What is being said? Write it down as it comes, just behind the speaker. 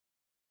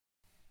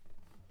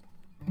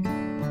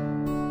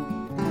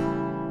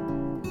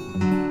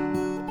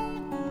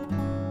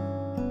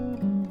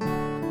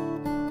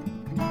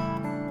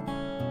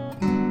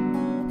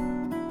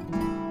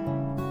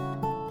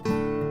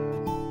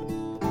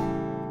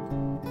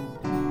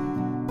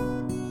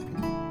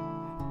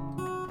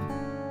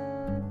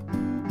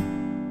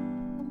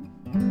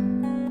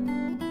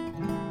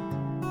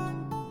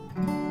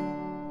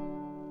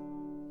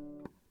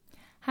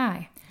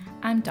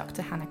I'm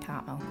Dr. Hannah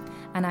Cartmel,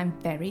 and I'm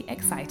very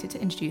excited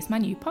to introduce my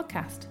new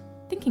podcast,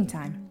 Thinking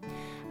Time.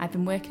 I've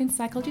been working in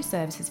psychology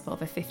services for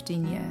over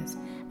 15 years,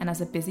 and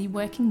as a busy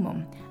working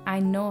mum,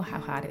 I know how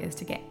hard it is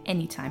to get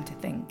any time to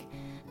think.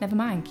 Never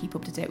mind keep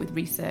up to date with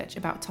research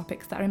about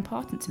topics that are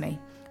important to me,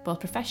 both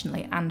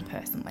professionally and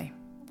personally.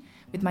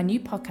 With my new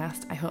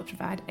podcast, I hope to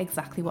provide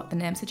exactly what the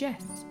name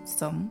suggests,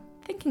 some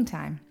thinking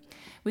time.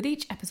 With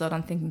each episode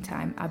on Thinking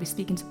Time, I'll be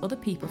speaking to other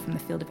people from the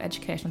field of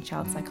educational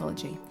child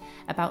psychology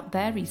about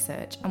their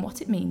research and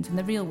what it means in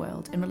the real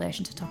world in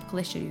relation to topical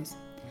issues.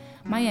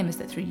 My aim is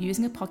that through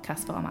using a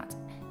podcast format,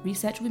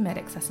 research will be made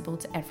accessible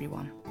to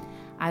everyone.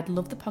 I'd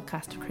love the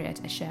podcast to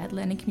create a shared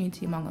learning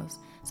community among us,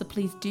 so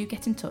please do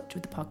get in touch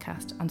with the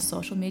podcast on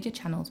social media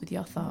channels with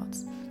your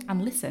thoughts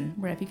and listen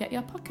wherever you get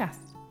your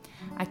podcasts.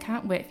 I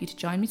can't wait for you to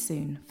join me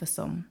soon for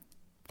some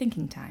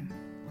Thinking Time.